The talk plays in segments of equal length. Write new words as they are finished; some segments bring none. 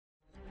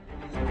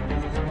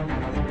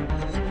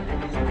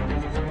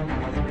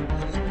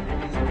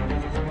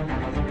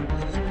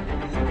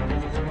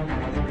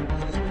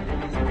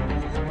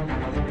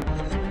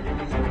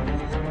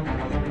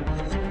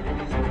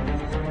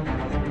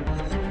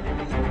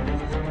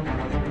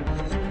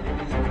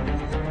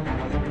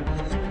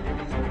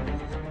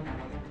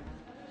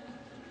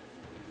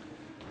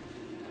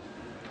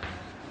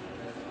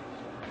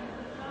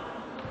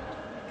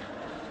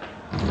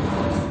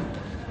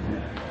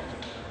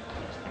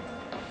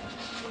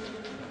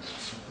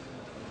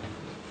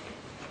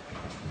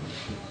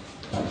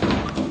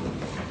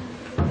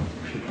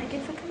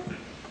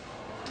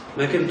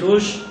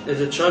Macintosh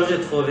is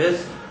charged for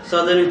his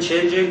sudden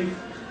changing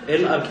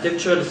in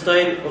architectural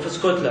style of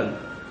Scotland.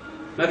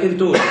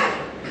 Macintosh,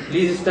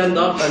 please stand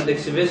up and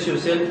express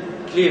yourself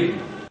clearly.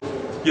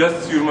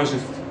 Yes, Your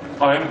Majesty.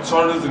 I am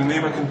Charles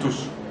Renee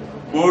Macintoch,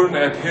 born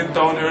at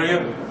Headtown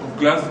area of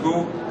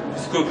Glasgow,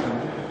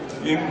 Scotland,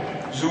 in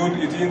June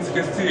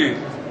 1868.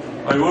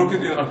 I worked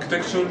in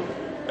architecture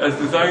as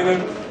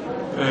designer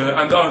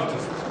and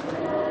artist.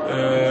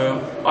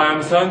 I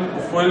am son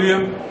of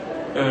William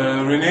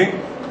Renee,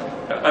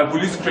 a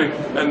police clerk,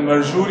 and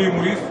Marjorie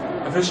Maurice,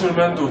 a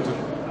fisherman's daughter.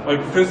 My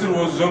professor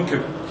was John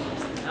Kip.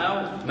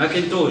 Now,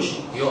 Macintosh,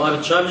 you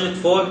are charged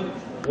for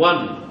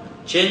 1.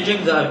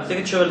 Changing the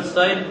architectural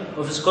style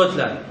of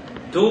Scotland.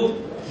 2.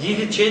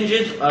 These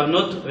changes are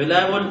not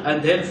reliable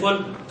and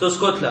helpful to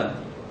Scotland.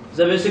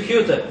 The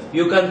prosecutor,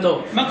 you can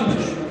talk.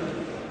 Macintosh,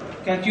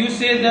 can't you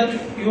say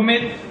that you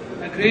made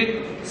a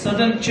great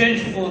sudden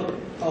change for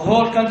a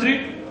whole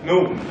country?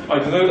 No, I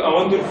designed a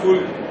wonderful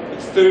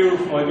exterior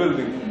of my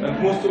building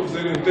and most of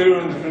the interior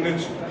and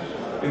furniture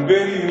in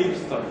very unique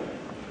style.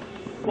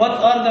 What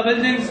are the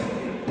buildings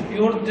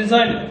you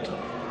designed?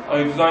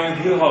 I designed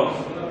Hill House,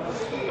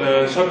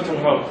 Shepperton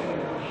House,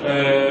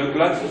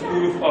 Glasgow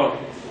School of Art,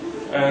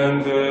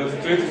 and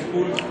Strait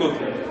School of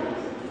Scotland.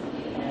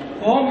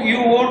 Whom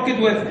you worked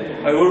with?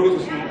 I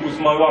worked with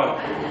my wife,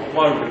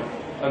 Margret,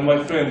 and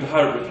my friend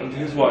Herbert and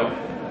his wife,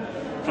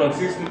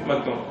 Francis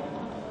MacDonald.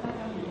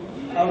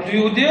 How do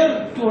you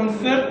dare to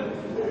infer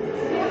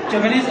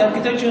Japanese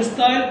architecture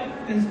style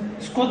in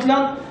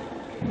Scotland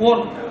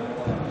work?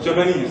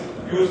 Japanese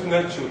use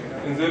nature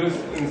in their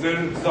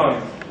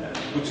design,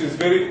 which is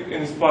very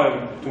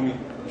inspiring to me.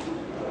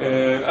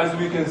 As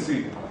we can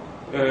see,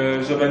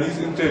 Japanese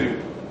interior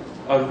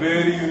are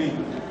very unique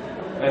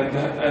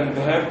and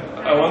have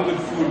a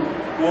wonderful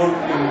work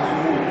in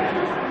wood,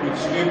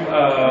 which give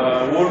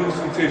a warm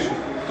sensation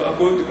to a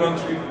cold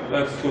country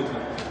like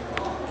Scotland.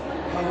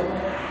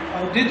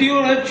 How did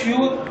you reach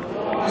your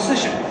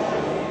decision?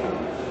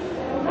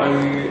 I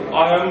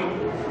am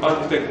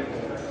architect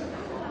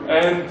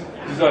and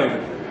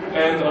designer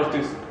and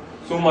artist,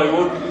 so my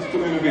work is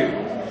to innovate,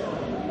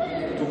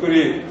 to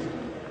create,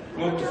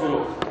 not to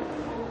follow.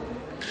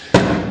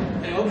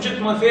 I object,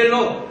 my fair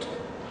lord,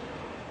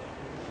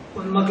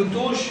 on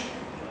Macintosh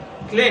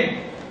claim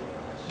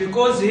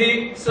because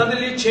he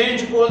suddenly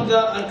changed all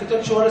the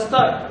architectural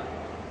style,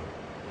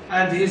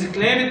 and his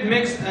claim it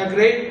makes a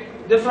great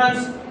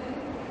difference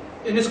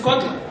in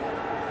Scotland.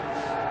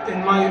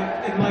 In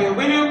my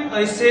opinion,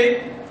 I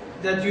say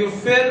that your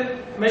fair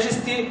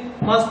majesty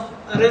must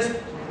arrest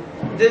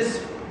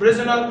this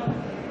prisoner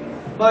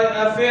by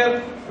a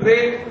fair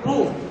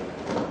rule.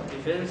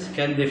 Defense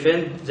can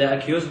defend the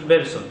accused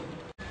person.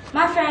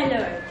 My fair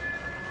lord,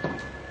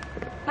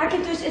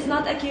 Macintosh is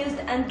not accused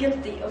and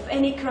guilty of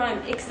any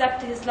crime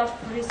except his love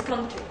for his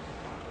country.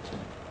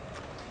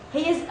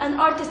 He is an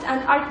artist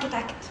and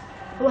architect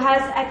who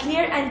has a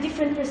clear and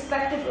different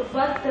perspective of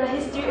what the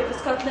history of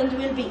Scotland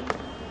will be.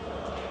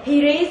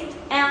 He raised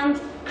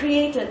and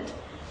created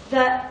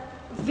the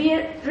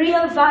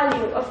real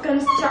value of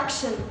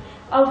construction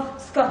of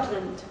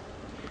Scotland.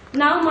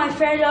 Now, my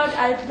fair lord,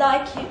 I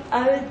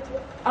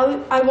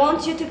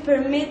want you to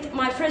permit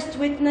my first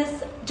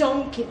witness,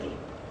 John Kibby.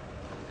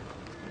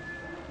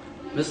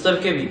 Mr.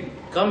 Kibby,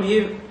 come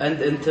here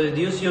and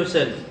introduce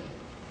yourself.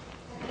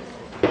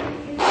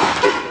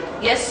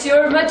 Yes,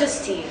 Your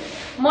Majesty.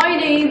 My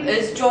name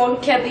is John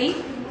Kibby,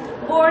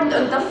 born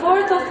on the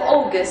 4th of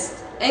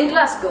August in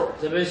Glasgow.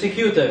 The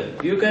prosecutor,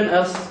 you can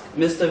ask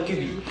Mr.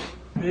 Kibby.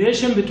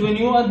 Relation between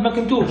you and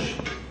Macintosh?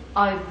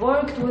 I've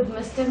worked with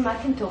Mr.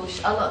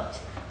 Macintosh a lot.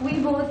 We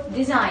both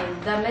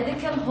designed the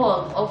medical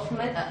hall of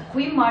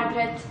Queen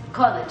Margaret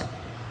College,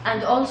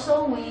 and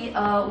also we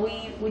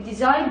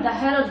designed the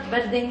Herald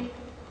Building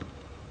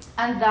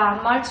and the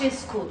Martyrs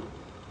School.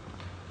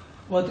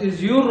 What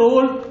is your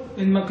role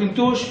in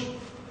Macintosh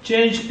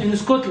change in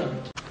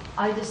Scotland?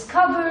 I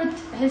discovered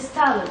his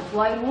talent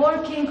while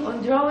working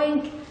on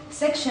drawing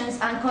sections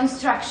and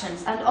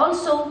constructions, and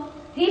also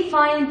he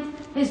find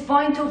his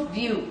point of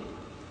view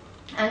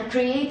and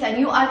create a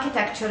new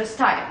architecture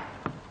style.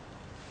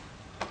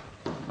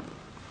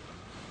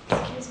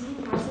 Excuse me,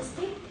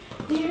 Majesty.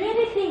 Do you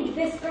really think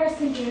this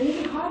person can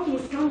really harm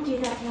his country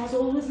that he has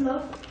always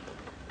loved?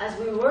 As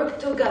we work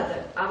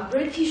together, I'm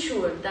pretty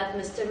sure that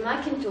Mr.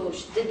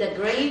 Macintosh did a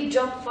great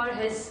job for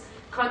his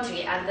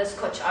country and the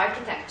Scotch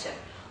architecture.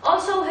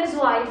 Also, his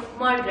wife,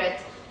 Margaret,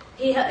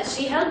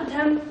 she helped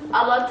him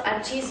a lot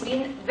and she's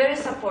been very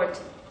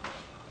supportive.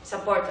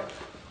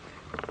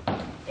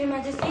 Your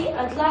Majesty,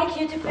 I'd like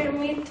you to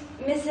permit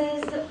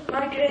Mrs.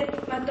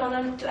 Margaret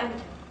MacDonald to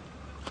enter.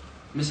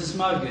 Mrs.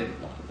 Margaret,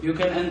 you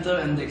can enter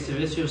and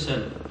express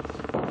yourself.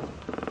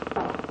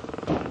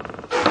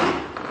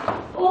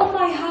 Oh,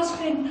 my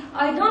husband,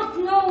 I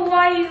don't know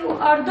why you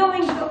are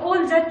doing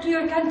all that to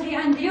your country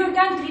and your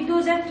country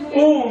do that to you.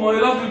 Oh, my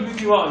lovely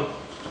pretty wife.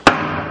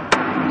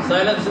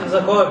 Silence in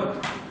the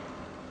court.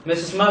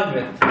 Mrs.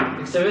 Margaret,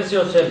 express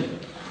yourself.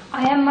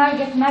 I am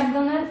Margret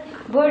MacDonald,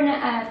 born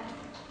at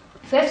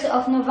 5th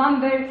of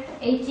November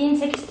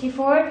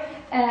 1864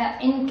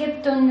 in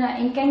Kipton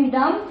in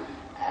Kingdom.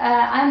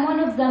 I'm one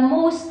of the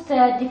most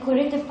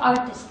decorative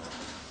artists.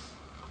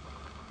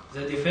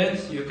 The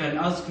defense, you can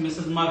ask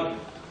Mrs. Margret.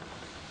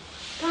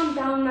 Calm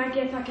down,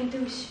 Margret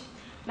Macintosh.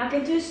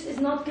 Macintosh is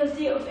not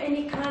guilty of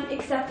any crime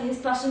except his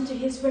passion to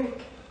his work.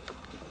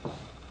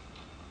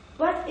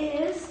 What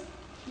is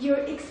your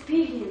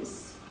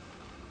experience?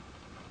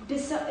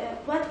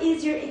 What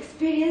is your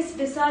experience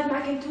beside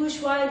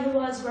Macintosh while he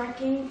was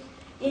working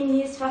in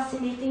his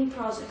fascinating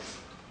project?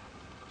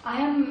 I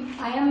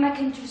am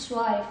Macintosh's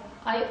wife.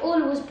 I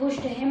always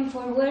pushed him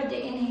forward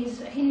in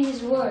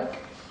his work.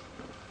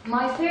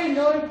 My fair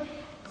lord,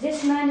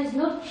 this man is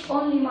not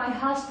only my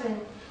husband,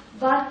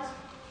 but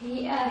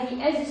he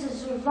is a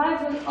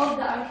survival of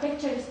the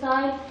architecture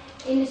style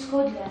in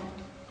Scotland.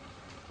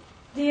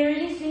 Do you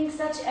really think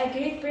such a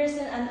great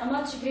person and a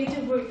much greater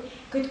work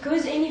could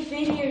cause any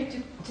failure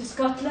to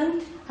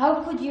Scotland?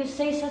 How could you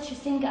say such a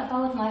thing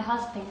about my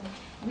husband?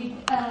 He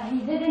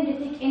didn't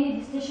take any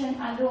decision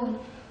alone.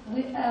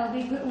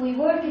 We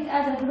worked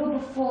as a group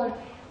of four,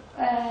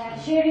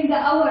 sharing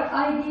our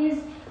ideas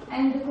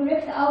and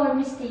correct our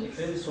mistakes.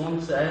 Defense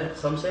wants to add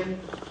something?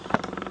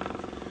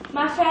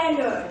 My fair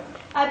lord,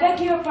 I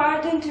beg your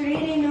pardon to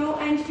really know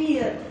and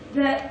feel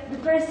the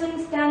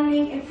person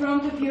standing in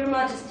front of your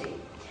majesty.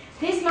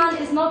 This man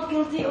is not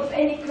guilty of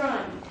any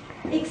crime,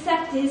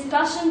 except his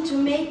passion to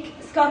make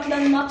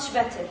Scotland much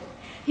better.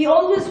 He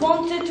always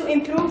wanted to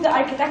improve the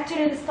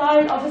architectural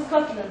style of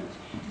Scotland.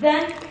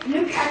 Then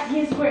look at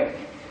his work.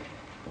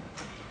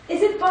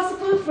 Is it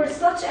possible for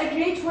such a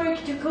great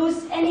work to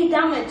cause any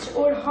damage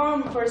or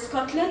harm for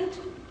Scotland?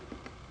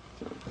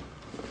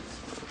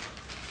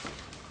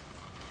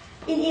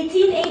 In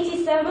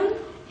 1887,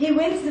 he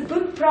wins the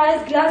Book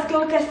Prize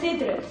Glasgow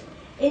Cathedral.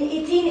 In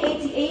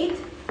 1888,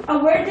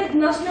 awarded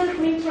National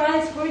Queen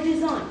Prize for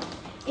Design.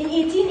 In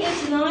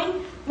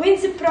 1889,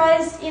 wins the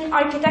prize in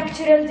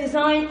Architectural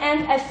Design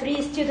and a free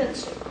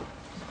studentship.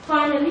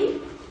 Finally,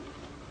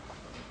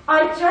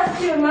 I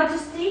trust your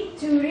majesty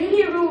to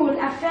really rule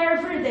a fair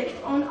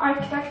verdict on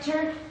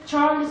architecture,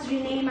 Charles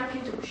Renee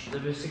Macintosh. The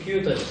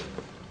prosecutor,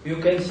 you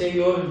can say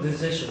your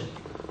decision.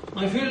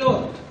 My fair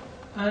lord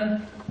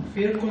and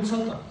fair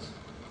consultant,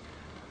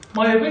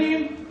 my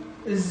opinion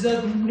is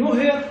that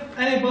nowhere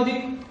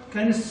anybody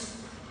can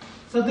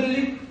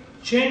suddenly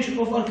change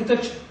of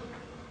architecture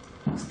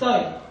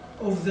style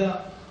of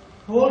the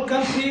whole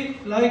country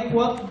like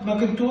what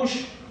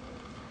Macintosh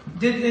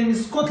did in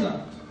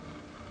Scotland.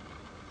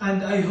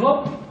 And I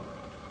hope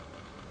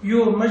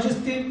your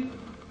majesty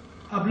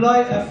apply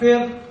a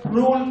fair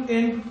rule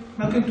in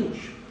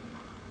Macintosh.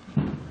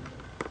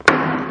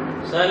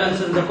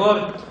 Silence in the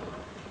court.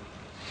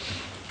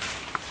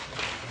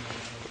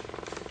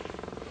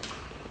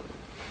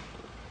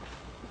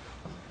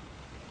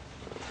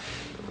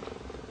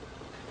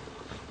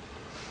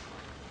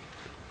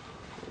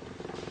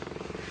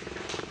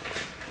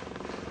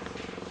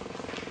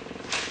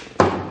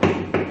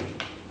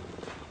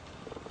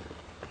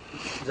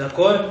 The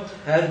court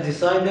has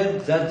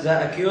decided that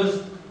the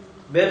accused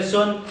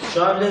person,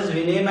 Charles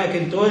Renee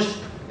Macintosh,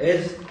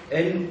 is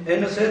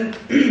innocent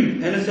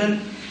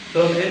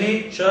from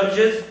any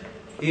charges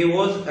he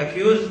was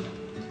accused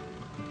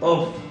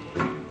of.